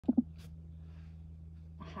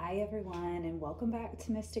Hi everyone, and welcome back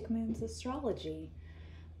to Mystic Moon's Astrology.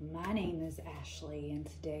 My name is Ashley, and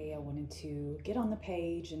today I wanted to get on the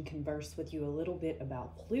page and converse with you a little bit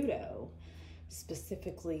about Pluto,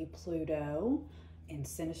 specifically Pluto in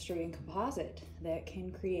Synastry and Composite that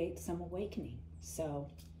can create some awakening. So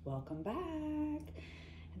welcome back, and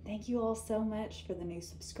thank you all so much for the new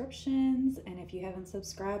subscriptions. And if you haven't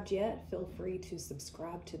subscribed yet, feel free to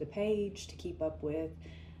subscribe to the page to keep up with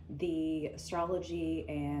the astrology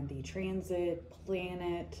and the transit,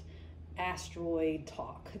 planet, asteroid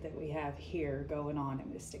talk that we have here going on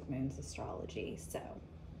in Mystic Moon's Astrology. So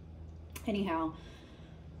anyhow,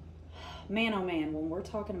 man oh man, when we're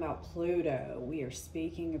talking about Pluto, we are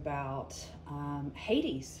speaking about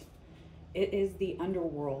Hades. It is the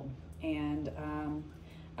underworld. And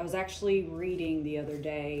I was actually reading the other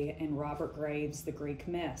day in Robert Graves' The Greek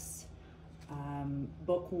Myths,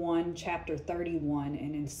 book 1, chapter 31,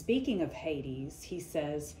 and in speaking of Hades, he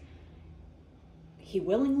says, he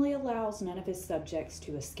willingly allows none of his subjects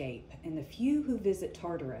to escape, and the few who visit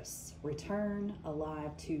Tartarus return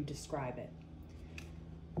alive to describe it.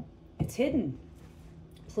 It's hidden.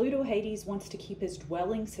 Pluto Hades wants to keep his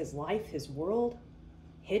dwellings, his life, his world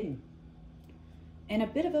hidden, and a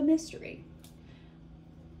bit of a mystery,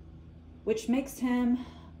 which makes him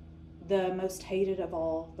the most hated of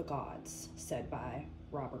all the gods, said by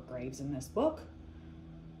Robert Graves in this book.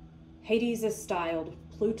 Hades is styled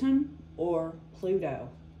Pluton or Pluto,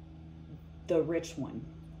 the rich one.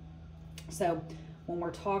 So when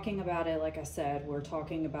we're talking about it, like I said, we're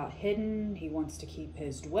talking about hidden. He wants to keep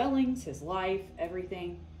his dwellings, his life,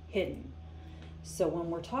 everything hidden. So when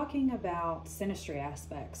we're talking about synastry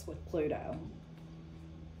aspects with Pluto,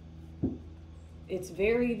 it's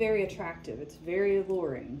very, very attractive. It's very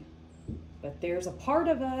alluring. But there's a part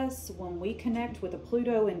of us when we connect with a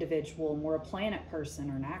Pluto individual, and we're a planet person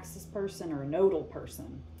or an axis person or a nodal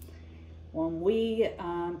person. When we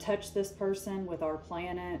touch this person with our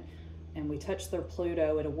planet and we touch their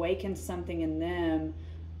Pluto, it awakens something in them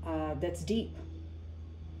that's deep,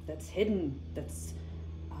 that's hidden, that's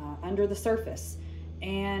under the surface.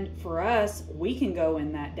 And for us, we can go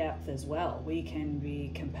in that depth as well. We can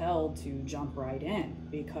be compelled to jump right in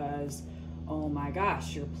because, oh my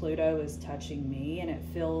gosh, your Pluto is touching me and it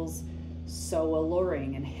feels so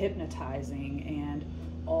alluring and hypnotizing and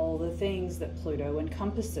all the things that Pluto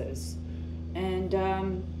encompasses. And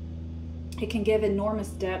it can give enormous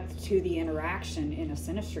depth to the interaction in a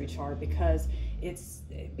synastry chart because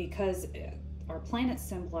our planets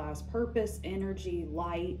symbolize purpose, energy,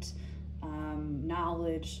 light,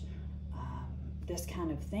 knowledge, this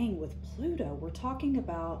kind of thing. With Pluto, we're talking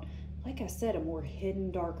about, like I said, a more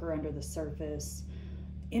hidden, darker, under the surface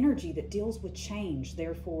energy that deals with change.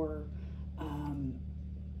 Therefore,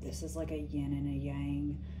 this is like a yin and a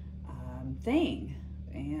yang thing.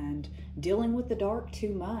 And dealing with the dark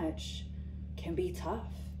too much can be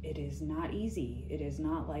tough. It is not easy. It is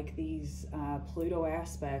not like these Pluto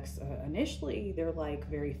aspects. Initially, they're like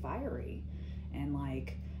very fiery and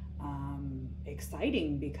like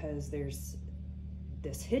exciting because there's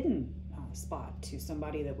this hidden spot to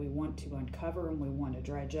somebody that we want to uncover and we want to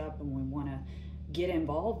dredge up and we want to get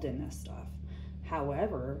involved in this stuff.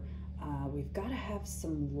 However, we've got to have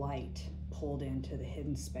some light pulled into the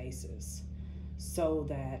hidden spaces so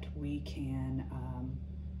that we can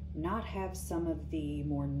not have some of the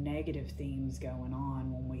more negative themes going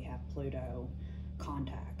on when we have Pluto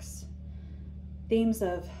contacts. Themes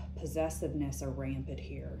of possessiveness are rampant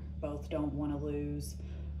here. Both don't want to lose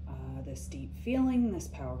this deep feeling, this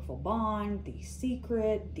powerful bond, the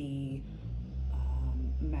secret, the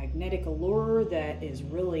magnetic allure that is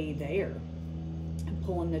really there, and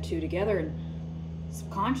pulling the two together. And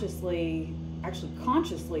subconsciously, actually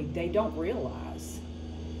consciously, they don't realize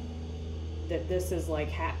that this is like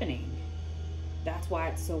happening. That's why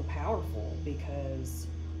it's so powerful, because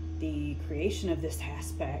the creation of this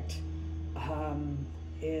aspect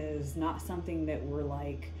is not something that we're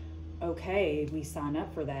like, okay, we sign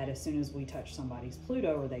up for that as soon as we touch somebody's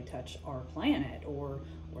Pluto or they touch our planet or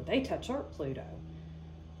they touch our Pluto.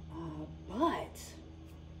 But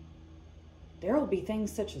there will be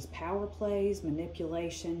things such as power plays,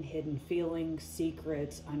 manipulation, hidden feelings,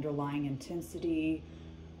 secrets, underlying intensity.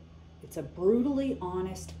 It's a brutally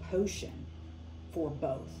honest potion for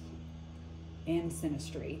both in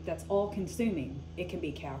synastry that's all consuming. It can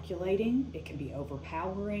be calculating, it can be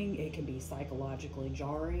overpowering, it can be psychologically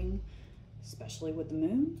jarring, especially with the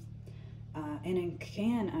moon, and it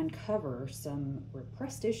can uncover some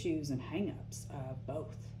repressed issues and hang-ups of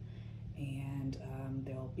both. And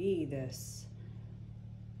there'll be this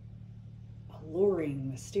alluring,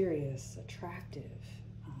 mysterious, attractive,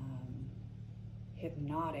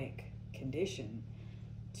 hypnotic condition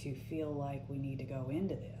to feel like we need to go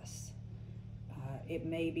into this. It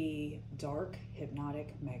may be dark,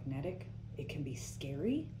 hypnotic, magnetic. It can be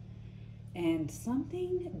scary. And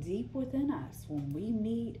something deep within us, when we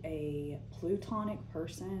meet a plutonic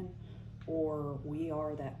person, or we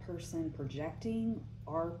are that person projecting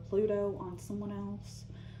our Pluto on someone else,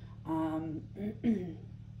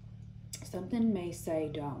 something may say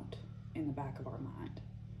don't in the back of our mind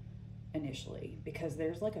initially, because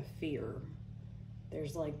there's like a fear.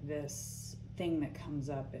 There's like this thing that comes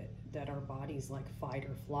up that our body's like fight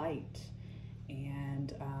or flight.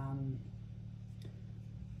 And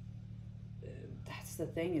that's the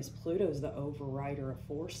thing, is Pluto's the overrider of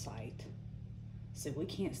foresight. So we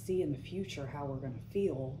can't see in the future how we're going to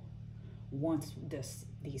feel once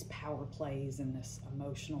these power plays and this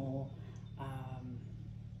emotional,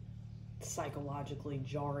 psychologically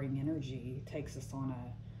jarring energy takes us on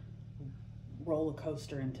a roller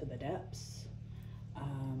coaster into the depths.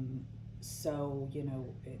 So, you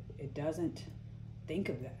know, it doesn't think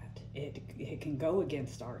of that. It can go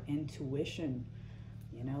against our intuition.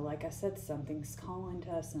 You know, like I said, something's calling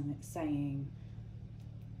to us and it's saying,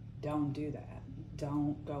 don't do that.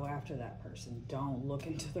 Don't go after that person. Don't look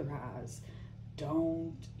into their eyes.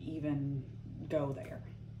 Don't even go there.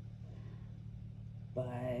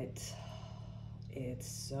 But it's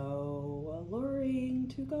so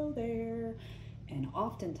alluring to go there. And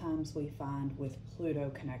oftentimes we find with Pluto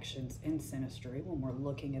connections in Synastry, when we're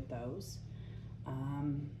looking at those,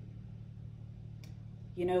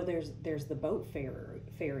 you know, there's the boat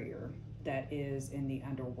farrier that is in the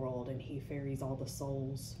underworld, and he ferries all the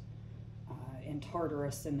souls in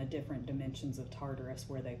Tartarus, in the different dimensions of Tartarus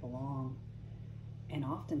where they belong. And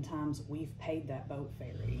oftentimes we've paid that boat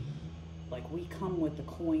ferry. Like, we come with the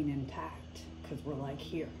coin intact because we're like,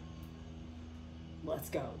 here, let's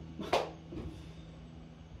go.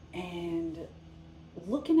 And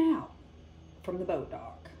looking out from the boat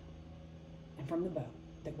dock and from the boat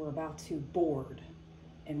that we're about to board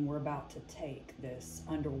and we're about to take this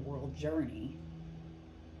underworld journey,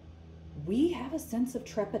 we have a sense of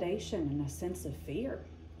trepidation and a sense of fear.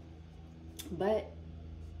 But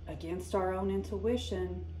against our own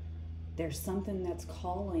intuition, there's something that's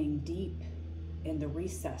calling deep in the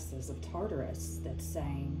recesses of Tartarus that's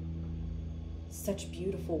saying such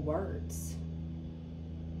beautiful words.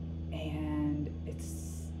 And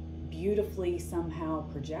it's beautifully somehow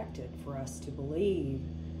projected for us to believe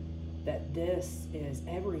that this is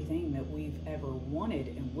everything that we've ever wanted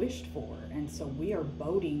and wished for. And so we are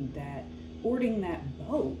boarding that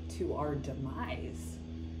boat to our demise.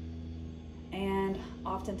 And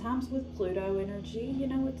oftentimes with Pluto energy, you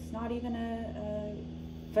know, it's not even a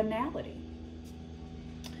finality.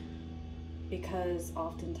 Because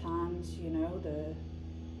oftentimes, you know,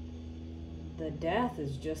 the death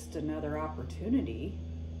is just another opportunity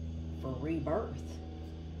for rebirth.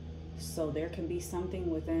 So there can be something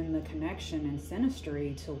within the connection in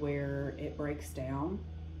Synastry to where it breaks down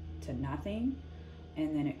to nothing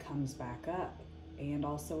and then it comes back up. And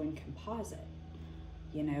also in composite,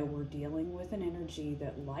 you know, we're dealing with an energy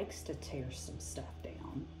that likes to tear some stuff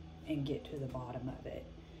down and get to the bottom of it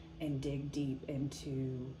and dig deep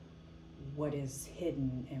into what is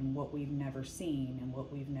hidden and what we've never seen and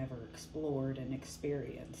what we've never explored and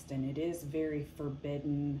experienced. And it is very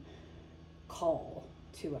forbidden call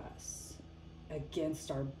to us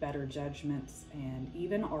against our better judgments and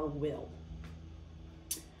even our will.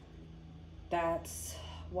 That's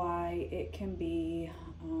why it can be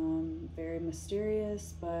very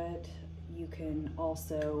mysterious, but you can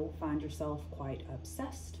also find yourself quite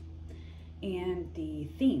obsessed. And the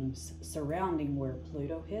themes surrounding where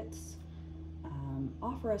Pluto hits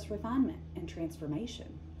offer us refinement and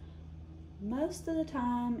transformation. Most of the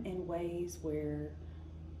time in ways where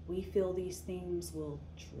we feel these themes will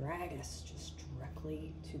drag us just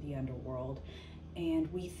directly to the underworld.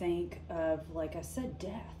 And we think of, like I said,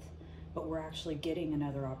 death, but we're actually getting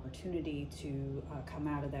another opportunity to come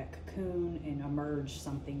out of that cocoon and emerge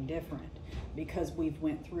something different because we've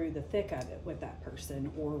went through the thick of it with that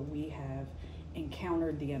person, or we have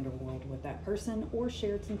encountered the underworld with that person, or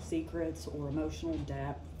shared some secrets or emotional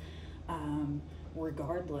depth.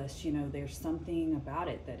 Regardless, you know, there's something about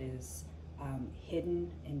it that is hidden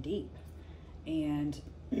and deep. And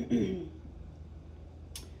the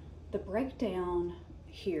breakdown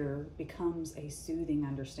here becomes a soothing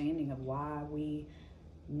understanding of why we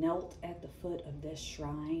knelt at the foot of this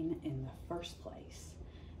shrine in the first place.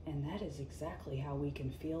 And that is exactly how we can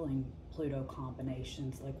feel in Pluto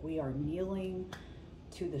combinations. Like, we are kneeling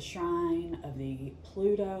to the shrine of the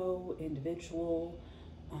Pluto individual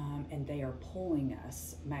and they are pulling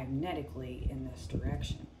us magnetically in this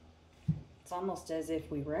direction. It's almost as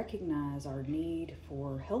if we recognize our need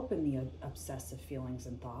for help in the obsessive feelings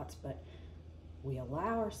and thoughts, but we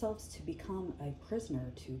allow ourselves to become a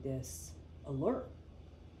prisoner to this allure.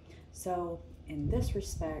 So in this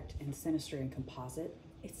respect, in Synastry and Composite,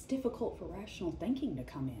 it's difficult for rational thinking to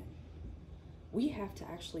come in. We have to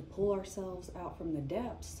actually pull ourselves out from the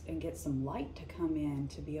depths and get some light to come in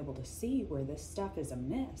to be able to see where this stuff is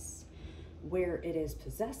amiss, where it is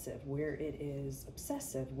possessive, where it is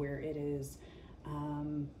obsessive, where it is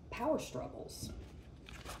power struggles.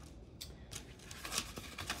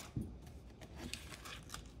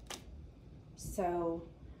 So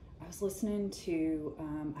I was listening to,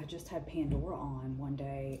 I just had Pandora on one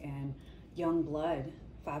day, and Young Blood,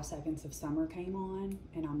 5 Seconds of Summer came on,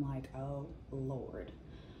 and I'm like, oh Lord.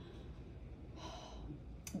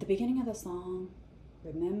 The beginning of the song,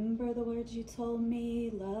 remember the words you told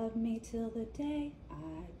me, love me till the day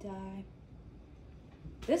I die.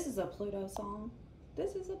 This is a Pluto song.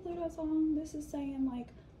 This is a Pluto song. This is saying like,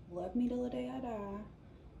 love me till the day I die,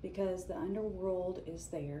 because the underworld is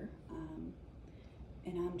there.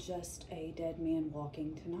 And I'm just a dead man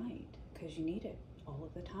walking tonight, because you need it all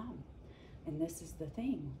of the time. And this is the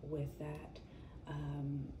thing with that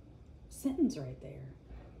sentence right there.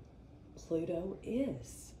 Pluto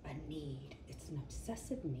is a need. It's an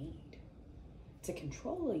obsessive need. It's a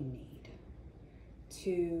controlling need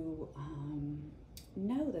to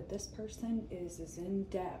know that this person is as in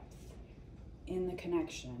depth in the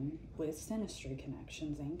connection with synastry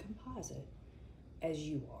connections and composite as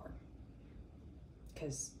you are.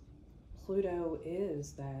 Because Pluto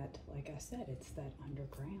is that, like I said, it's that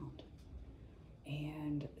underground.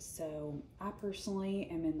 And so I personally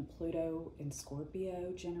am in the Pluto and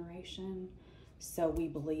Scorpio generation. So we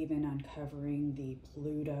believe in uncovering the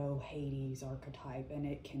Pluto Hades archetype, and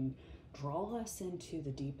it can draw us into the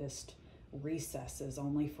deepest recesses,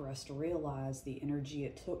 only for us to realize the energy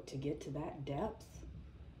it took to get to that depth.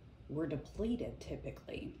 We're depleted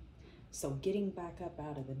typically. So getting back up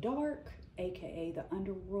out of the dark, aka the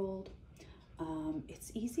underworld,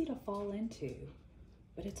 it's easy to fall into,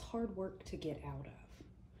 but it's hard work to get out of.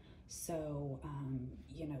 So,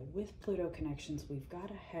 you know, with Pluto connections, we've got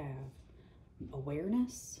to have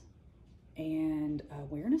awareness and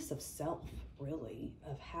awareness of self, really,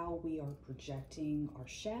 of how we are projecting our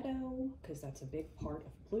shadow, because that's a big part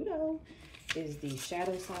of Pluto, is the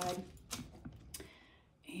shadow side.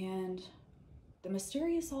 And the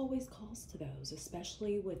mysterious always calls to those,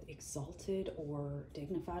 especially with exalted or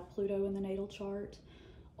dignified Pluto in the natal chart.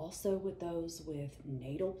 Also with those with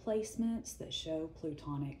natal placements that show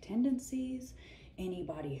Plutonic tendencies.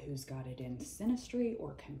 Anybody who's got it in synastry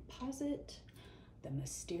or composite, the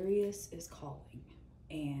mysterious is calling.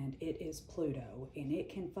 And it is Pluto, and it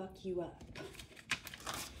can fuck you up.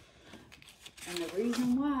 And the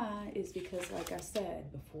reason why is because, like I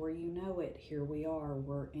said, before you know it, here we are,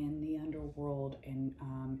 we're in the underworld, and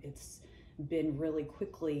it's been really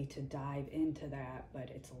quickly to dive into that, but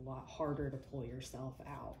it's a lot harder to pull yourself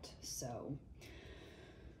out. So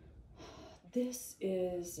this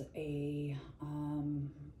is a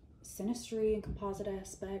synastry and composite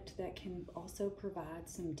aspect that can also provide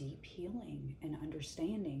some deep healing and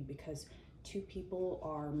understanding, because two people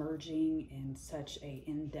are merging in such a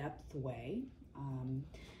in-depth way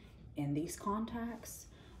in these contacts.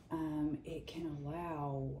 It can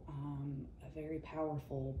allow a very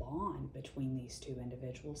powerful bond between these two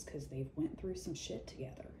individuals, because they've went through some shit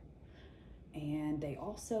together, and they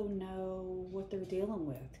also know what they're dealing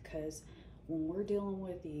with. Because when we're dealing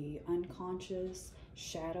with the unconscious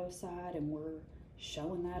shadow side and we're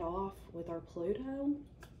showing that off with our Pluto,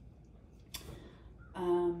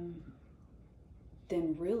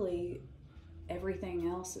 then really everything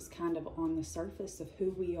else is kind of on the surface of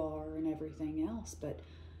who we are and everything else. But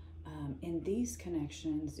in these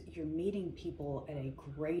connections, you're meeting people at a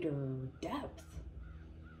greater depth,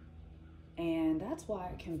 and that's why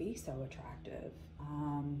it can be so attractive,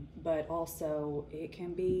 but also it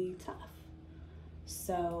can be tough.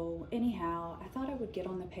 So anyhow, I thought I would get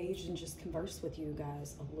on the page and just converse with you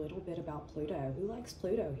guys a little bit about Pluto. Who likes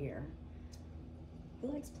Pluto here?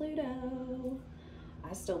 Who likes Pluto?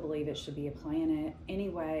 I still believe it should be a planet.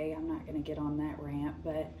 Anyway, I'm not going to get on that rant,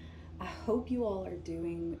 but I hope you all are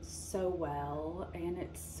doing so well, and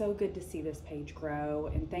it's so good to see this page grow,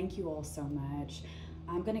 and thank you all so much.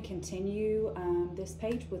 I'm going to continue this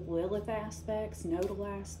page with Lilith aspects, nodal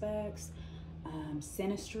aspects,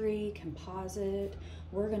 synastry, composite.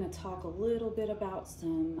 We're going to talk a little bit about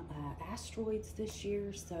some asteroids this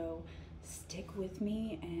year, so stick with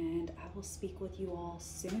me, and I will speak with you all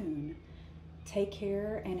soon. Take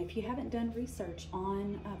care. And if you haven't done research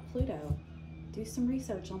on Pluto, do some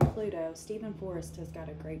research on Pluto. Stephen Forrest has got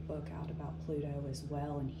a great book out about Pluto as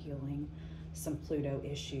well, and healing some Pluto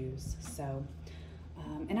issues. So,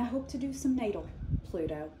 and I hope to do some natal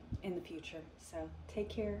Pluto in the future. So take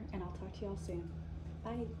care, and I'll talk to y'all soon.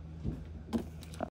 Bye.